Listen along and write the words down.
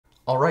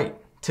All right,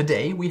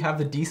 today we have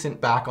the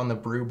Decent back on the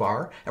brew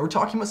bar, and we're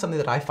talking about something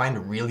that I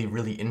find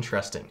really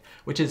interesting,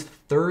 which is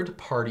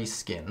third-party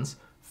skins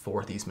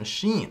for these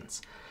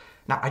machines.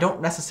 Now, I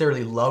don't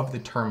necessarily love the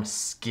term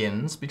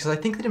skins because I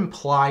think it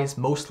implies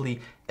mostly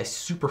a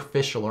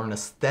superficial or an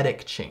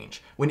aesthetic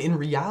change, when in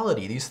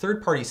reality, these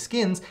third-party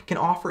skins can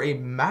offer a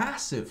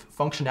massive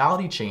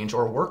functionality change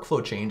or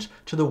workflow change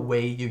to the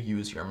way you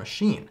use your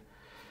machine.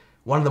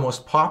 One of the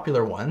most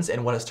popular ones,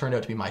 and what has turned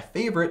out to be my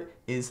favorite,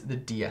 is the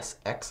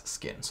DSx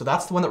skin. So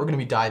that's the one that we're going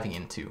to be diving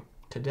into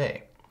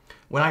today.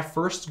 When I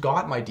first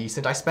got my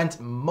Decent, I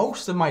spent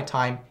most of my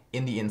time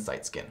in the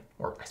Insight skin,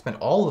 or I spent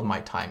all of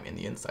my time in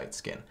the Insight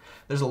skin.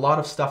 There's a lot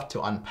of stuff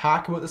to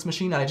unpack about this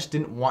machine, and I just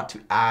didn't want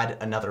to add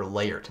another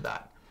layer to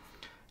that.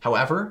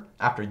 However,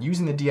 after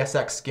using the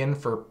DSx skin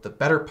for the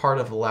better part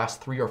of the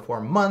last 3 or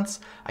 4 months,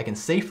 I can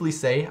safely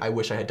say I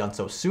wish I had done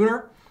so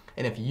sooner.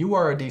 And if you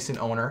are a Decent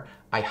owner,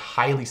 I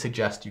highly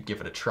suggest you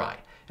give it a try.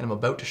 And I'm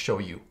about to show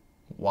you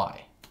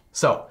why.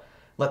 So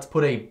let's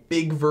put a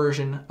big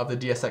version of the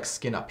DSx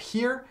skin up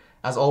here.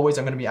 As always,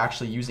 I'm going to be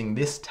actually using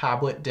this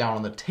tablet down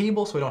on the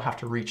table so I don't have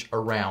to reach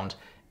around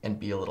and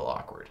be a little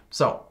awkward.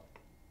 So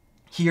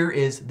here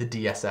is the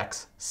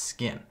DSx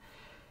skin.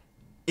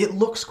 It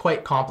looks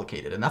quite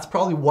complicated, and that's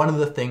probably one of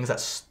the things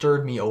that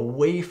stirred me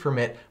away from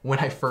it when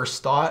I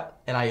first saw it,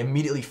 and I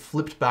immediately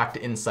flipped back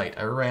to Insight.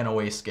 I ran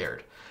away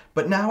scared.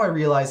 But now I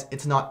realize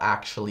it's not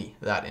actually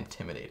that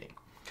intimidating.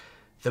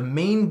 The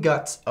main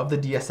guts of the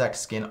DSx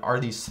skin are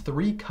these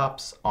 3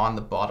 cups on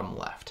the bottom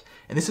left.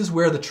 And this is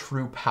where the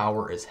true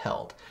power is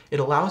held.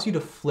 It allows you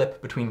to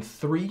flip between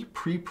 3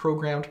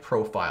 pre-programmed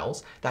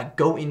profiles that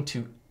go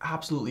into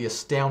absolutely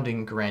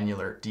astounding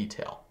granular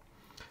detail.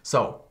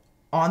 So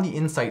on the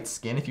Insight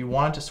skin, if you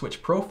wanted to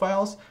switch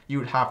profiles, you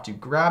would have to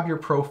grab your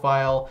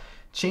profile,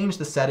 change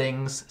the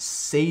settings,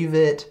 save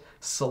it,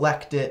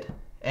 select it,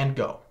 and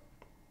go.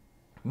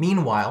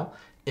 Meanwhile,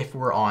 if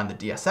we're on the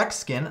DSx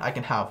skin, I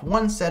can have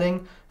one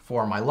setting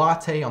for my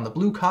latte on the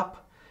blue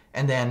cup,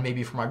 and then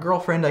maybe for my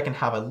girlfriend, I can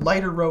have a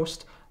lighter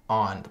roast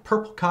on the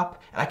purple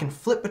cup, and I can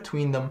flip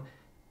between them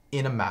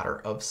in a matter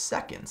of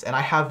seconds. And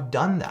I have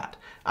done that.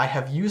 I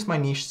have used my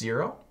niche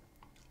 0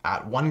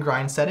 at one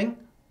grind setting,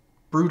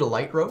 brewed a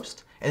light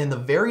roast, and in the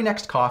very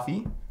next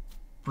coffee,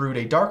 brewed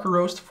a darker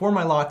roast for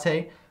my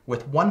latte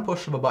with one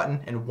push of a button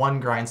and one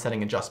grind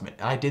setting adjustment.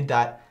 And I did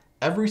that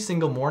every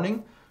single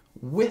morning.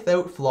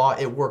 Without flaw,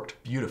 it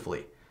worked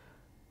beautifully.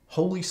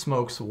 Holy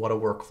smokes, what a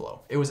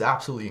workflow. It was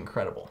absolutely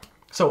incredible.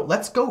 So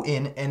let's go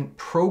in and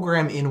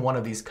program in one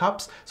of these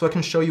cups so I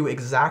can show you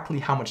exactly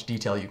how much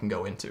detail you can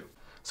go into.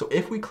 So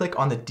if we click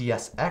on the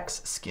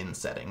DSx skin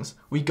settings,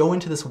 we go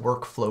into this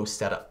workflow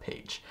setup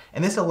page.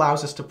 And this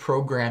allows us to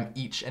program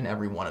each and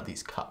every one of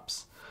these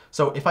cups.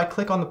 So if I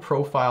click on the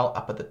profile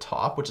up at the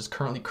top, which is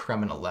currently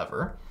creme and a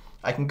lever,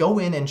 I can go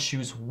in and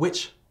choose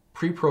which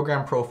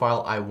pre-programmed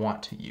profile I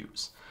want to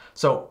use.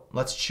 So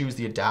let's choose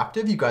the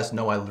adaptive. You guys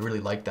know I really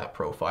like that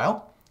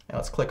profile. And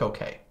let's click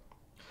OK.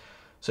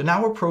 So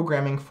now we're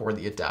programming for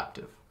the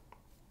adaptive.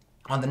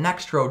 On the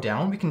next row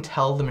down, we can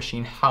tell the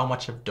machine how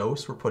much of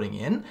dose we're putting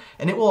in,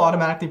 and it will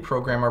automatically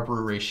program our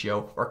brew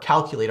ratio or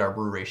calculate our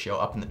brew ratio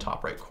up in the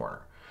top right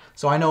corner.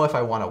 So I know if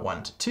I want a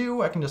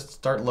 1:2, I can just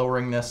start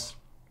lowering this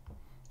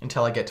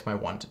until I get to my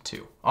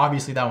 1:2.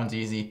 Obviously that one's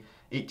easy,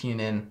 18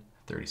 in,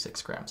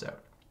 36 grams out.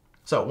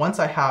 So once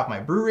I have my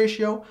brew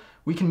ratio,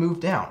 we can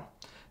move down.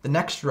 The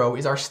next row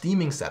is our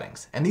steaming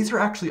settings, and these are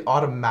actually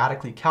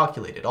automatically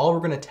calculated. All we're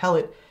going to tell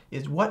it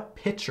is what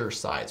pitcher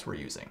size we're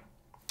using.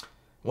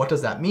 What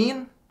does that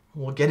mean?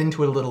 We'll get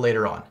into it a little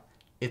later on.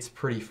 It's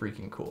pretty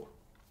freaking cool.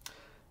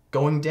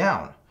 Going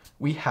down,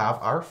 we have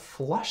our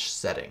flush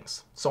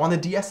settings. So on the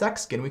DSx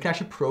skin, we can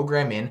actually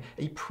program in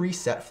a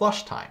preset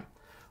flush time.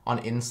 On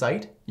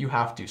Insight, you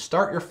have to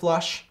start your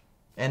flush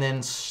and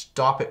then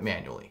stop it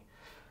manually.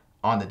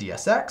 On the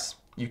DSx,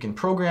 you can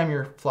program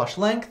your flush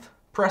length,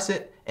 press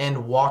it,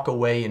 and walk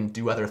away and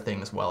do other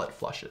things while it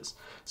flushes.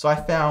 So I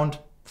found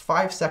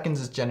 5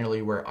 seconds is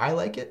generally where I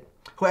like it.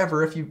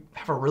 However, if you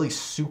have a really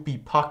soupy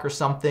puck or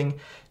something,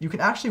 you can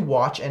actually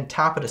watch and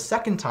tap it a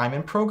second time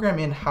and program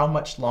in how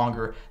much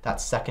longer that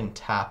second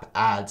tap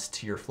adds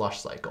to your flush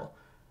cycle,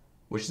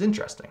 which is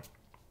interesting.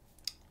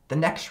 The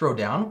next row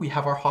down, we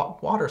have our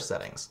hot water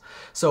settings.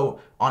 So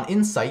on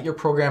Insight, you're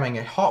programming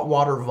a hot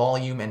water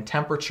volume and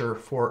temperature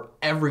for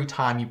every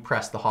time you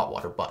press the hot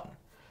water button.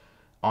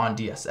 On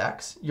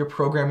DSx, you're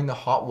programming the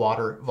hot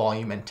water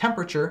volume and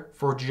temperature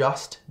for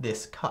just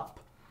this cup.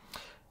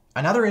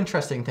 Another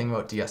interesting thing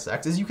about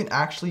DSx is you can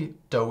actually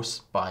dose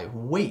by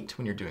weight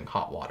when you're doing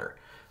hot water.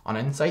 On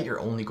Insight,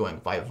 you're only going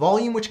by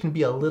volume, which can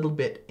be a little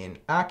bit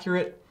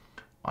inaccurate.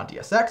 On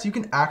DSx, you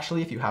can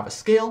actually, if you have a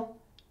scale,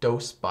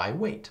 dose by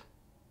weight.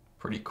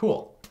 Pretty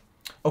cool.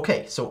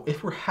 Okay, so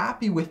if we're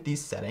happy with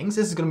these settings,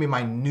 this is going to be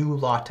my new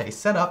latte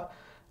setup.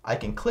 I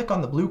can click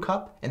on the blue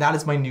cup, and that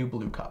is my new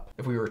blue cup.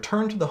 If we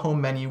return to the home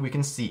menu, we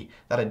can see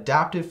that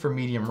adaptive for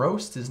medium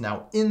roast is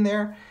now in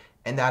there,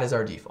 and that is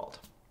our default.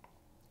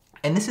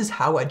 And this is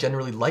how I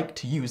generally like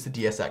to use the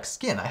DSx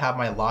skin. I have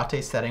my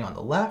latte setting on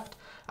the left,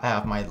 I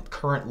have my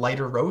current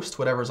lighter roast,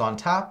 whatever's on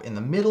tap, in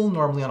the middle,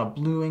 normally on a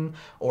bluing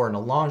or an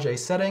allongé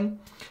setting.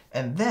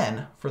 And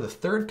then for the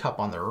third cup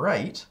on the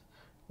right,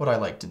 what I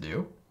like to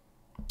do,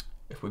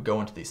 if we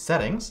go into these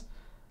settings,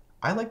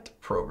 I like to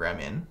program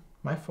in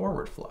my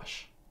forward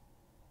flush.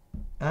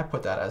 And I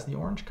put that as the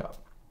orange cup.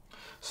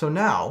 So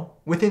now,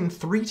 within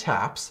 3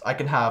 taps, I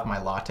can have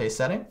my latte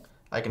setting,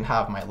 I can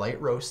have my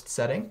light roast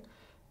setting,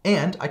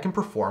 and I can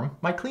perform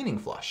my cleaning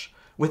flush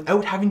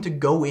without having to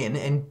go in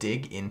and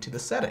dig into the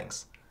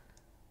settings.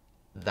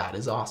 That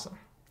is awesome.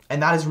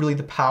 And that is really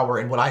the power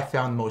and what I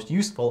found most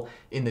useful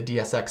in the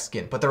DSx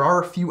skin. But there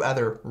are a few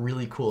other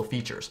really cool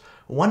features,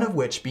 one of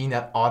which being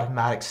that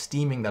automatic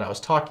steaming that I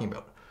was talking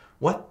about.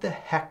 What the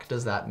heck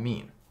does that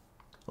mean?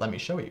 Let me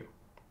show you.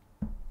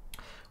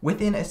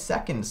 Within a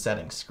second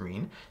settings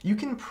screen, you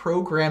can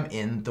program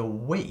in the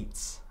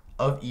weights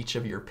of each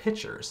of your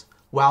pitchers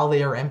while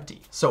they are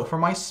empty. So for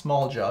my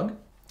small jug,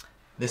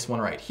 this one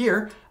right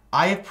here,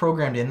 I have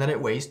programmed in that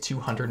it weighs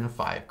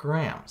 205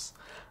 grams.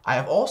 I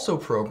have also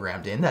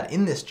programmed in that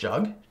in this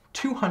jug,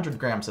 200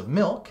 grams of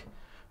milk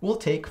will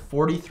take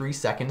 43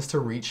 seconds to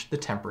reach the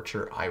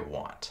temperature I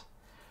want.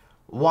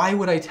 Why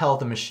would I tell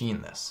the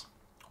machine this?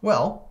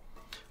 Well,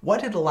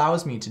 what it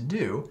allows me to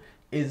do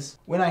is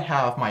when I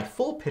have my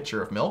full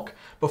pitcher of milk,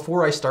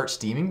 before I start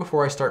steaming,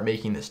 before I start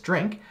making this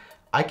drink,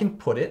 I can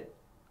put it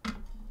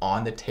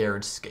on the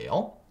tiered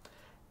scale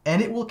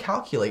and it will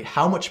calculate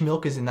how much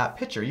milk is in that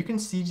pitcher. You can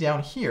see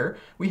down here,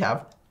 we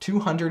have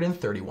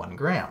 231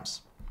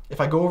 grams.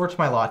 If I go over to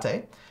my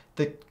latte,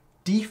 the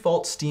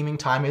default steaming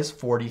time is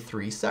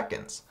 43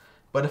 seconds.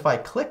 But if I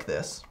click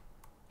this,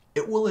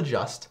 it will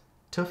adjust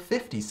to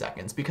 50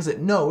 seconds because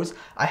it knows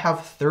I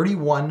have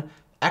 31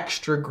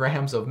 extra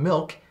grams of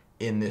milk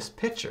in this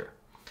pitcher.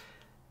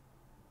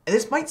 And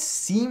this might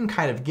seem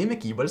kind of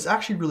gimmicky, but it's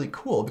actually really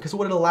cool because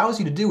what it allows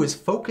you to do is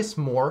focus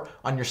more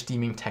on your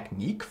steaming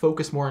technique,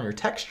 focus more on your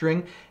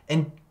texturing,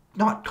 and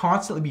not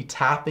constantly be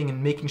tapping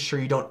and making sure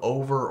you don't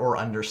over or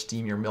under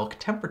steam your milk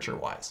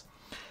temperature-wise.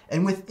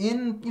 And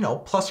within,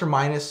 plus or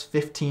minus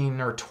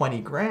 15 or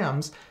 20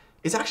 grams,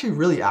 it's actually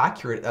really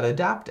accurate at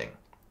adapting.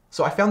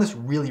 So I found this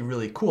really,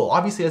 really cool.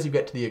 Obviously, as you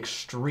get to the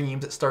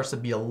extremes, it starts to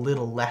be a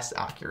little less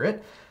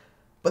accurate.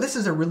 But this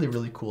is a really,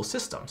 really cool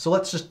system. So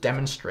let's just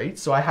demonstrate.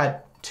 So I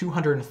had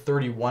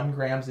 231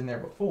 grams in there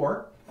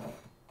before.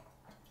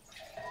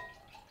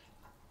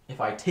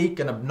 If I take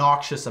an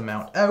obnoxious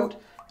amount out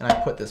and I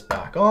put this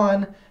back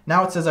on,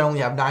 now it says I only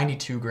have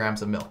 92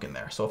 grams of milk in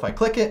there. So if I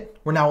click it,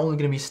 we're now only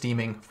going to be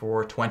steaming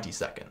for 20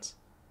 seconds.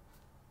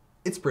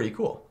 It's pretty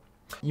cool.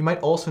 You might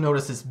also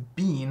notice this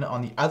bean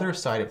on the other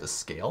side of the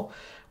scale.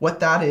 What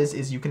that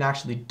is you can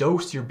actually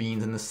dose your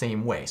beans in the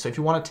same way. So if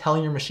you want to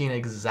tell your machine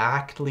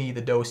exactly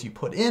the dose you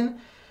put in,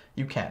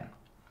 you can.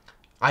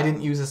 I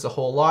didn't use this a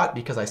whole lot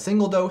because I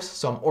single dose,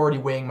 so I'm already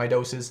weighing my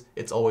doses.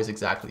 It's always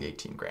exactly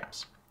 18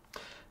 grams.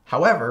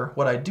 However,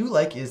 what I do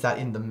like is that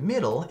in the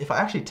middle, if I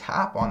actually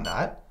tap on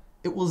that,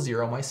 it will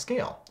zero my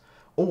scale.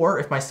 Or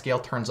if my scale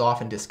turns off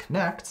and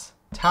disconnects,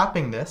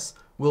 tapping this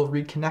will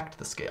reconnect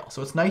the scale.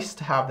 So it's nice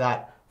to have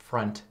that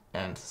front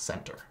and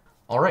center.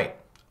 All right,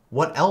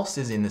 what else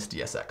is in this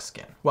DSx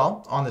skin?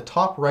 Well, on the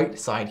top right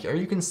side here,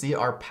 you can see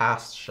our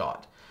past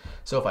shot.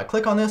 So if I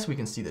click on this, we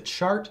can see the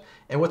chart.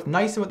 And what's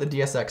nice about the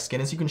DSx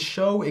skin is you can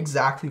show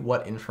exactly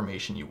what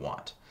information you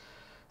want.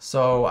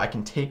 So I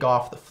can take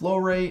off the flow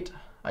rate,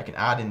 I can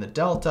add in the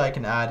delta, I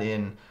can add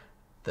in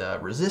the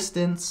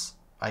resistance,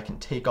 I can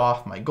take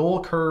off my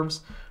goal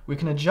curves. We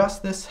can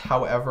adjust this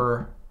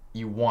however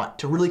you want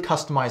to really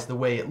customize the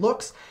way it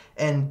looks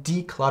and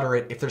declutter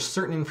it if there's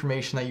certain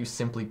information that you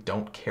simply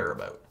don't care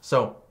about.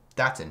 So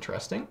that's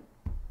interesting.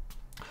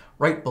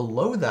 Right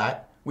below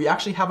that, we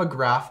actually have a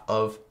graph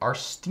of our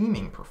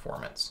steaming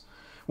performance,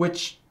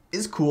 which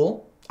is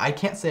cool. I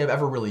can't say I've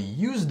ever really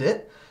used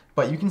it,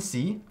 but you can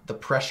see the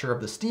pressure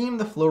of the steam,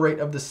 the flow rate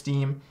of the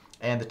steam,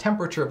 and the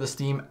temperature of the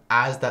steam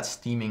as that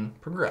steaming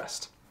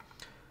progressed.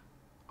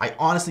 I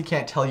honestly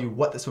can't tell you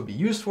what this would be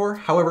used for.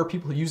 However,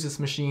 people who use this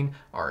machine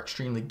are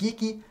extremely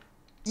geeky,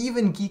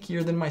 even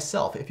geekier than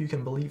myself, if you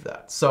can believe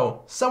that.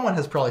 So someone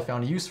has probably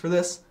found a use for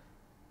this,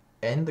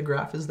 and the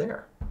graph is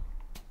there.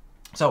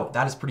 So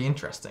that is pretty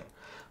interesting.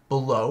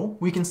 Below,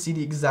 we can see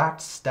the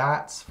exact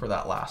stats for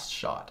that last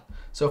shot.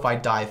 So if I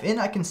dive in,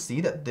 I can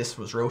see that this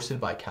was roasted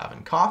by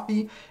Cavin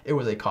Coffee. It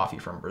was a coffee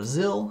from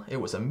Brazil. It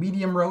was a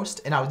medium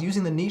roast, and I was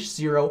using the niche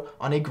 0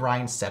 on a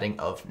grind setting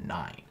of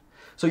 9.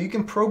 So you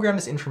can program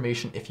this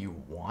information if you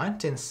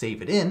want and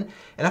save it in.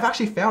 And I've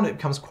actually found it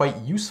becomes quite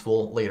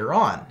useful later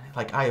on.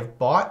 Like I have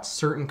bought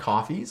certain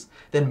coffees,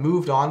 then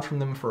moved on from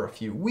them for a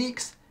few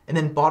weeks, and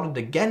then bought it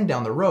again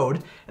down the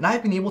road. And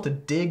I've been able to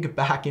dig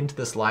back into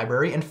this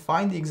library and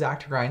find the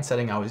exact grind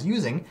setting I was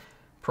using,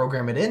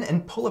 program it in,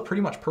 and pull a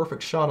pretty much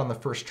perfect shot on the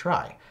first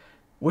try,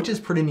 which is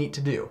pretty neat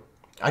to do.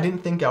 I didn't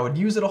think I would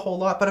use it a whole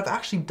lot, but I've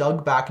actually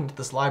dug back into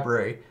this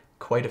library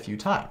quite a few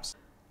times.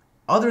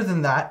 Other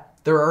than that,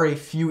 there are a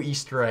few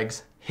Easter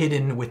eggs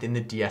hidden within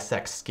the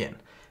DSx skin.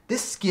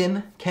 This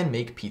skin can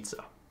make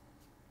pizza.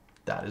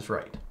 That is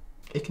right.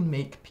 It can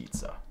make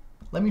pizza.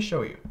 Let me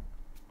show you.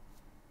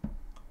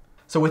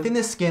 So within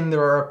this skin,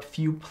 there are a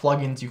few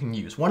plugins you can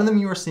use. One of them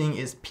you are seeing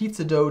is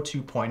Pizza Dough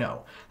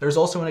 2.0. There's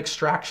also an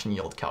extraction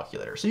yield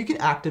calculator. So you can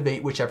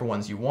activate whichever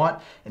ones you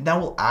want, and that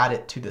will add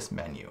it to this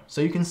menu. So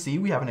you can see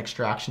we have an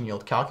extraction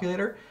yield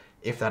calculator,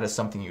 if that is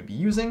something you'd be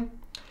using.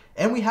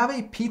 And we have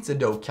a pizza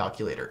dough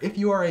calculator. If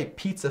you are a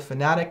pizza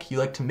fanatic, you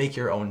like to make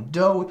your own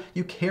dough,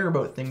 you care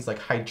about things like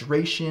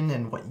hydration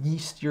and what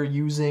yeast you're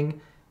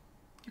using,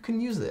 you can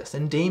use this.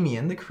 And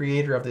Damian, the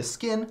creator of this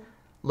skin,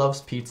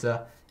 loves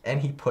pizza, and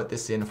he put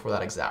this in for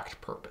that exact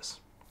purpose.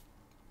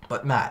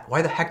 But Matt,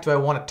 why the heck do I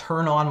want to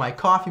turn on my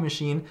coffee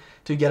machine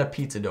to get a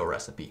pizza dough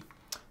recipe?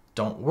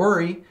 Don't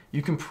worry,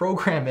 you can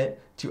program it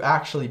to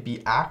actually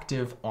be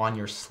active on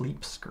your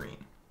sleep screen.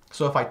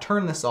 So if I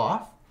turn this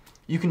off,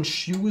 you can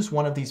choose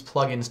one of these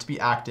plugins to be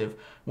active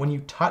when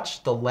you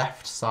touch the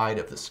left side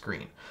of the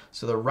screen.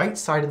 So the right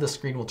side of the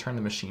screen will turn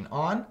the machine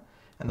on,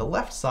 and the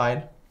left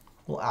side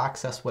will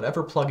access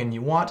whatever plugin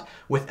you want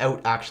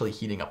without actually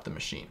heating up the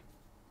machine.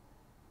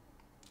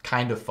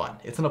 Kind of fun.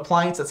 It's an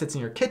appliance that sits in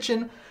your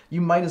kitchen.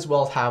 You might as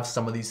well have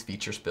some of these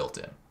features built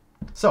in.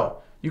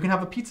 So you can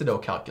have a pizza dough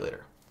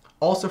calculator.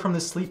 Also from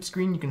this sleep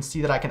screen, you can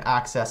see that I can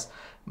access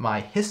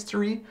my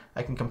history.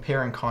 I can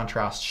compare and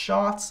contrast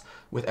shots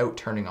without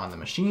turning on the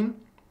machine.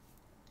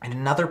 And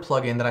another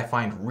plugin that I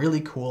find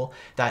really cool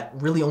that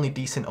really only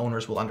decent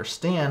owners will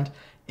understand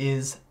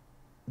is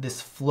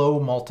this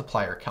flow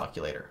multiplier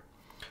calculator.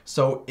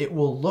 So it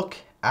will look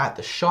at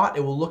the shot,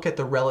 it will look at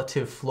the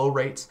relative flow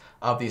rates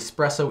of the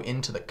espresso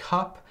into the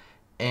cup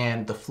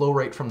and the flow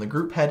rate from the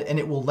group head, and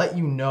it will let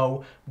you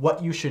know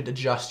what you should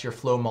adjust your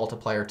flow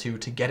multiplier to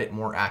get it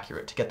more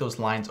accurate, to get those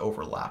lines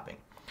overlapping.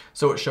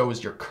 So it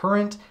shows your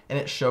current and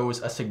it shows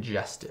a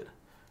suggested,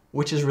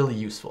 which is really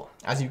useful.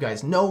 As you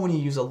guys know, when you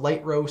use a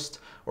light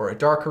roast or a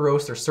darker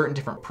roast, there's certain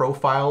different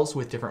profiles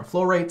with different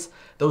flow rates.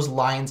 Those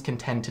lines can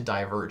tend to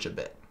diverge a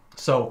bit.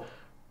 So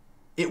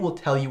it will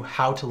tell you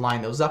how to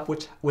line those up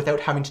without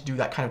having to do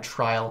that kind of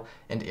trial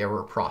and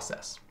error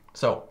process.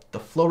 So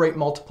the flow rate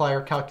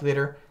multiplier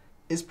calculator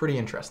is pretty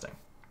interesting.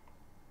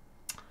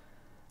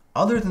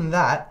 Other than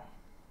that,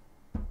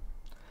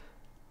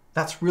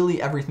 that's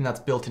really everything that's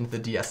built into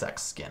the DSx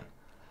skin.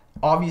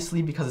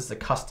 Obviously, because it's a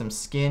custom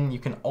skin, you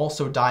can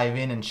also dive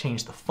in and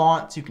change the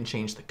fonts, you can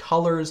change the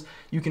colors,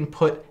 you can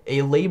put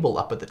a label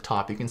up at the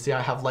top. You can see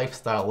I have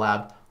Lifestyle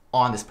Lab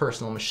on this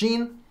personal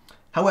machine.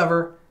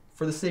 However,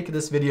 for the sake of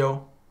this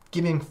video,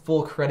 giving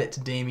full credit to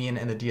Damian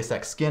and the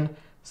DSx skin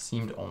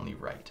seemed only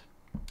right.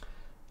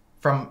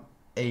 From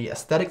a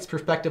aesthetics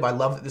perspective, I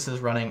love that this is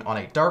running on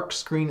a dark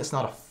screen. It's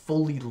not a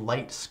fully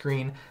light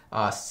screen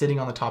sitting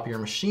on the top of your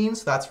machine,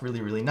 so that's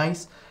really, really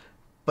nice.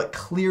 But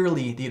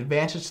clearly, the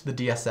advantage to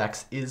the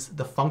DSx is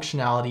the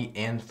functionality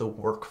and the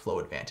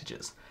workflow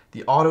advantages.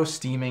 The auto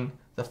steaming,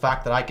 the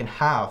fact that I can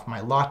have my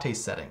latte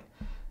setting,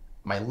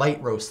 my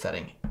light roast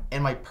setting,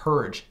 and my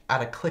purge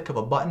at a click of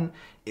a button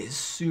is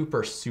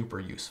super, super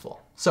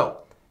useful. So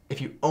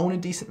if you own a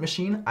Decent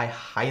machine, I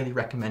highly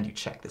recommend you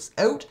check this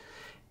out.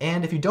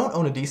 And if you don't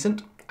own a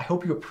Decent, I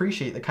hope you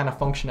appreciate the kind of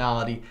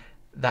functionality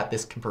that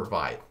this can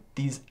provide.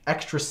 These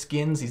extra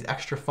skins, these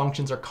extra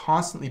functions are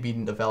constantly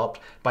being developed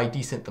by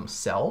Decent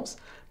themselves,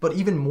 but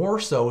even more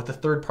so with the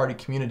third-party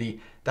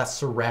community that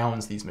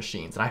surrounds these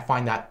machines. And I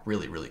find that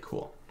really, really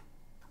cool.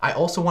 I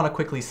also want to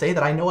quickly say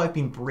that I know I've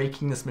been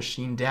breaking this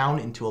machine down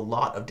into a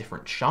lot of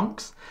different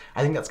chunks.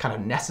 I think that's kind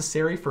of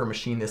necessary for a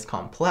machine this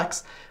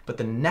complex, but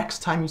the next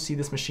time you see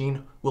this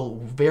machine will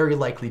very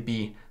likely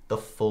be the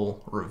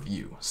full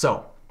review.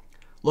 So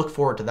look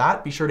forward to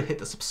that. Be sure to hit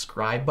the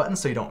subscribe button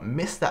so you don't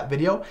miss that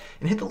video,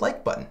 and hit the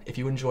like button if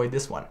you enjoyed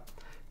this one.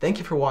 Thank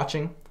you for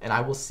watching, and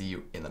I will see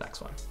you in the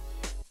next one.